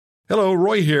Hello,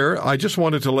 Roy here. I just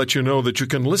wanted to let you know that you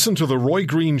can listen to The Roy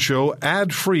Green Show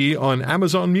ad-free on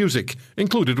Amazon Music,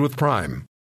 included with Prime.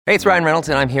 Hey, it's Ryan Reynolds,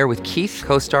 and I'm here with Keith,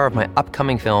 co-star of my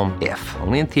upcoming film, If,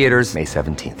 only in theaters May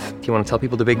 17th. Do you want to tell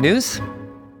people the big news?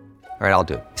 All right, I'll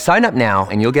do it. Sign up now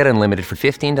and you'll get unlimited for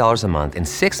 $15 a month and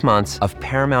 6 months of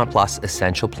Paramount Plus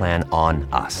Essential Plan on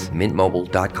us.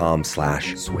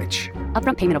 MintMobile.com/switch.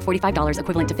 Upfront payment of $45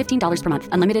 equivalent to $15 per month.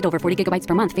 Unlimited over 40 gigabytes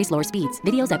per month. Face lower speeds.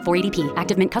 Videos at 480p.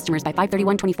 Active Mint customers by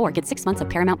 531.24 get 6 months of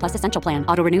Paramount Plus Essential Plan.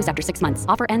 Auto renews after 6 months.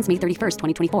 Offer ends May 31st,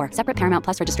 2024. Separate Paramount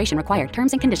Plus registration required.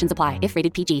 Terms and conditions apply if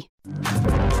rated PG.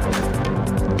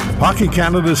 Hockey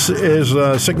Canada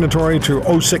is signatory to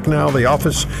OSIC now, the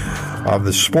Office of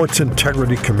the Sports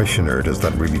Integrity Commissioner. Does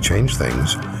that really change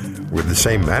things? With the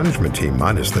same management team,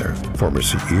 minus their former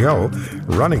CEO,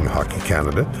 running Hockey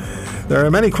Canada, there are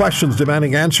many questions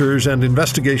demanding answers and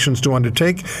investigations to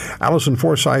undertake. Alison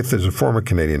Forsyth is a former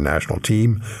Canadian national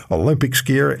team Olympic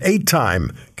skier,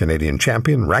 8-time Canadian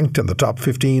champion, ranked in the top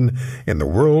 15 in the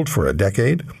world for a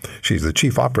decade. She's the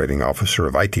Chief Operating Officer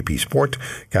of ITP Sport,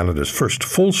 Canada's first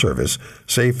full-service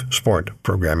safe sport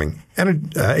programming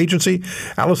agency.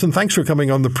 Alison, thanks for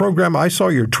coming on the program. I saw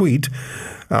your tweet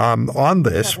on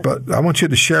this, but I want you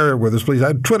to share it with us, please.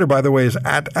 Twitter, by the way, is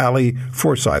at Ali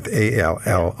Forsyth,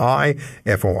 ALLIFORSYTH.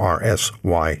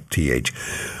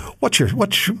 What's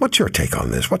your take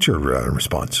on this? What's your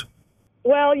response?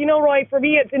 Well, Roy, for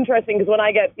me, it's interesting because when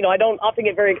I get, I don't often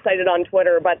get very excited on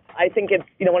Twitter, but I think it's,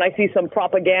 when I see some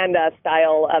propaganda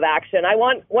style of action,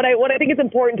 what I think is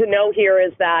important to know here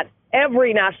is that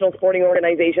every national sporting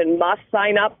organization must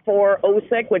sign up for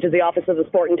OSIC, which is the Office of the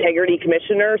Sport Integrity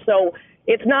Commissioner. So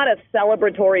it's not a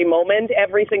celebratory moment.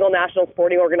 Every single national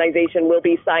sporting organization will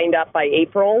be signed up by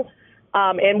April.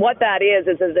 And what that is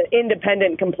an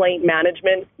independent complaint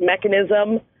management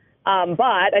mechanism.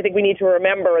 But I think we need to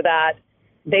remember that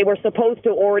they were supposed to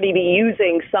already be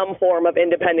using some form of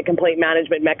independent complaint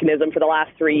management mechanism for the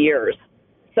last 3 years.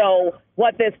 So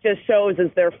what this just shows is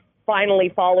they're finally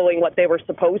following what they were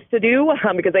supposed to do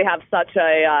because they have such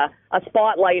a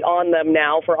spotlight on them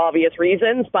now for obvious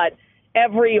reasons. But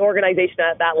every organization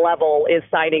at that level is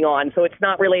signing on. So it's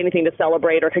not really anything to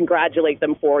celebrate or congratulate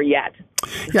them for yet.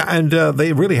 Yeah, and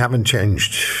they really haven't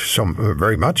changed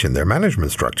very much in their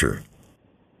management structure.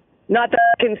 Not that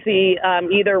I can see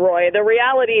either, Roy. The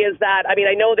reality is that, I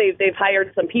know they've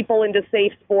hired some people into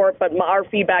Safe Sport, but our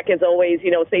feedback is always,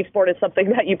 Safe Sport is something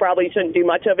that you probably shouldn't do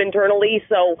much of internally.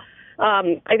 So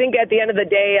I think at the end of the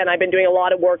day, and I've been doing a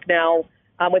lot of work now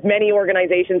with many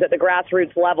organizations at the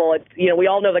grassroots level, it's, we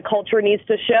all know the culture needs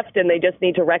to shift, and they just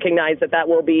need to recognize that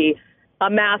will be a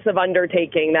massive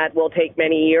undertaking that will take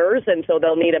many years. And so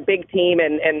they'll need a big team.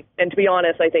 And to be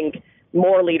honest, I think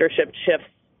more leadership shifts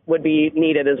would be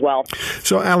needed as well.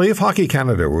 So, Ali, if Hockey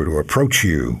Canada were to approach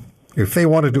you, if they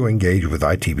wanted to engage with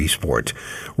ITV Sport,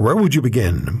 where would you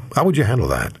begin? How would you handle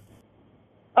that?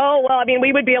 Oh, well,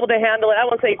 we would be able to handle it, I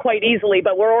won't say quite easily,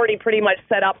 but we're already pretty much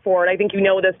set up for it. I think you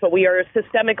know this, but we are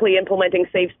systemically implementing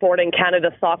Safe Sport in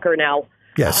Canada Soccer now.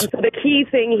 Yes. So the key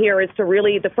thing here is to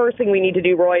really, the first thing we need to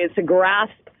do, Roy, is to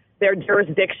grasp their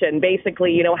jurisdiction.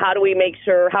 Basically, how would we make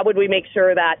sure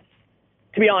that,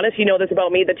 to be honest, you know this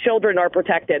about me, the children are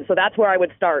protected. So that's where I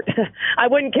would start. I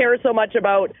wouldn't care so much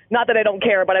about, not that I don't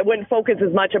care, but I wouldn't focus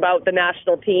as much about the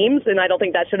national teams. And I don't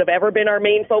think that should have ever been our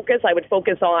main focus. I would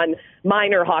focus on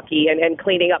minor hockey and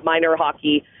cleaning up minor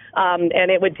hockey. And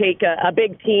it would take a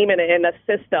big team and a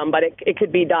system, but it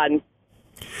could be done.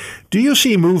 Do you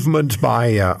see movement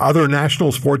by other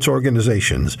national sports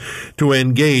organizations to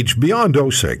engage beyond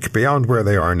OSIC, beyond where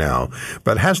they are now?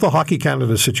 But has the Hockey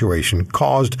Canada situation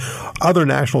caused other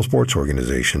national sports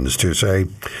organizations to say,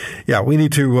 yeah, we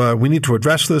need to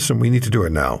address this and we need to do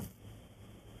it now?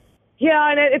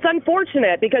 Yeah, and it's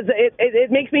unfortunate because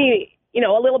it makes me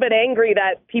a little bit angry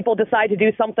that people decide to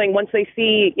do something once they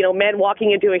see, men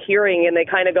walking into a hearing and they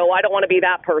kind of go, I don't want to be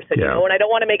that person, and I don't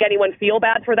want to make anyone feel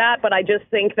bad for that. But I just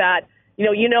think that,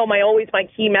 my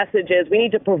key message is we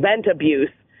need to prevent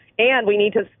abuse and we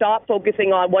need to stop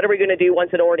focusing on what are we going to do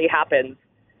once it already happens.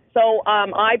 So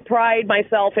I pride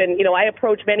myself in, I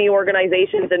approach many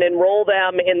organizations and enroll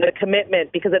them in the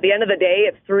commitment because at the end of the day,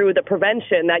 it's through the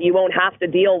prevention that you won't have to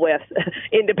deal with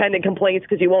independent complaints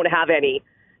because you won't have any.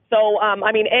 So,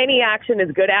 any action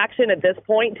is good action at this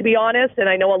point, to be honest. And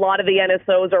I know a lot of the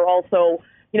NSOs are also,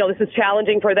 this is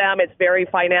challenging for them. It's very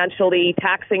financially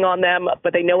taxing on them,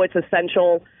 but they know it's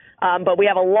essential. But we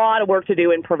have a lot of work to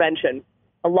do in prevention,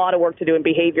 a lot of work to do in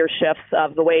behavior shifts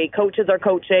of the way coaches are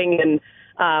coaching and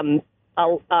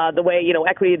the way,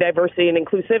 equity, diversity, and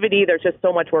inclusivity. There's just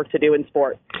so much work to do in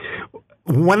sport.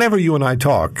 whenever you and I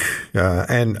talk,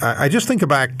 and I just think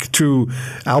back to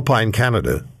Alpine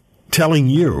Canada telling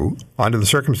you, under the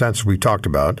circumstances we talked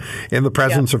about, in the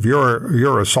presence of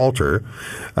your assaulter,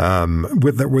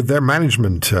 with their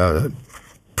management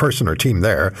person or team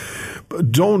there,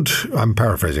 I'm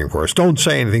paraphrasing, of course, don't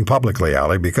say anything publicly,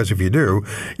 Ali, because if you do,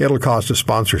 it'll cost us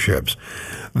sponsorships.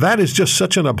 That is just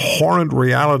such an abhorrent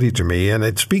reality to me, and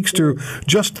it speaks to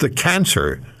just the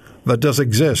cancer that does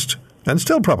exist, and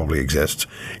still probably exists,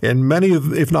 in many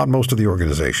of, if not most of the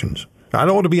organizations. I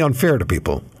don't want to be unfair to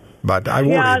people, but I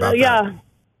worry about that.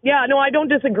 Yeah, no, I don't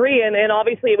disagree. And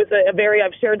obviously it was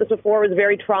I've shared this before, it was a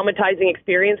very traumatizing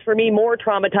experience for me, more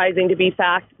traumatizing to be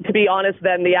honest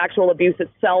than the actual abuse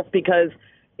itself, because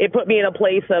it put me in a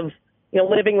place of,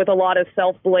 living with a lot of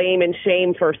self-blame and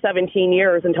shame for 17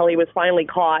 years until he was finally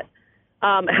caught.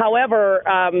 However,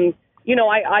 I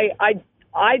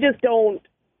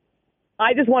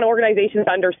just want organizations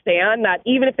to understand that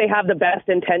even if they have the best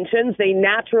intentions, they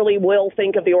naturally will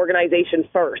think of the organization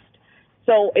first.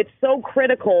 So it's so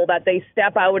critical that they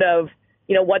step out of,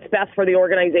 what's best for the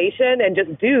organization and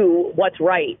just do what's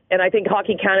right. And I think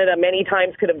Hockey Canada many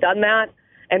times could have done that,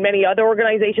 and many other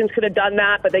organizations could have done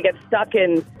that, but they get stuck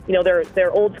in,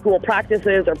 their old school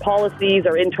practices or policies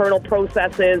or internal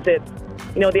processes. It's,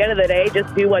 at the end of the day,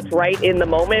 just do what's right in the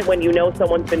moment when you know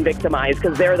someone's been victimized,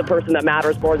 because they're the person that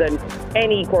matters more than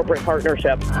any corporate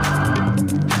partnership.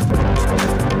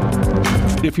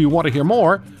 If you want to hear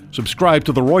more, subscribe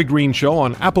to The Roy Green Show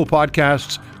on Apple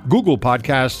Podcasts, Google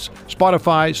Podcasts,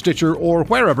 Spotify, Stitcher, or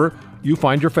wherever you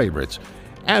find your favorites.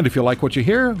 And if you like what you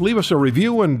hear, leave us a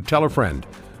review and tell a friend.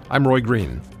 I'm Roy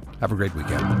Green. Have a great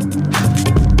weekend.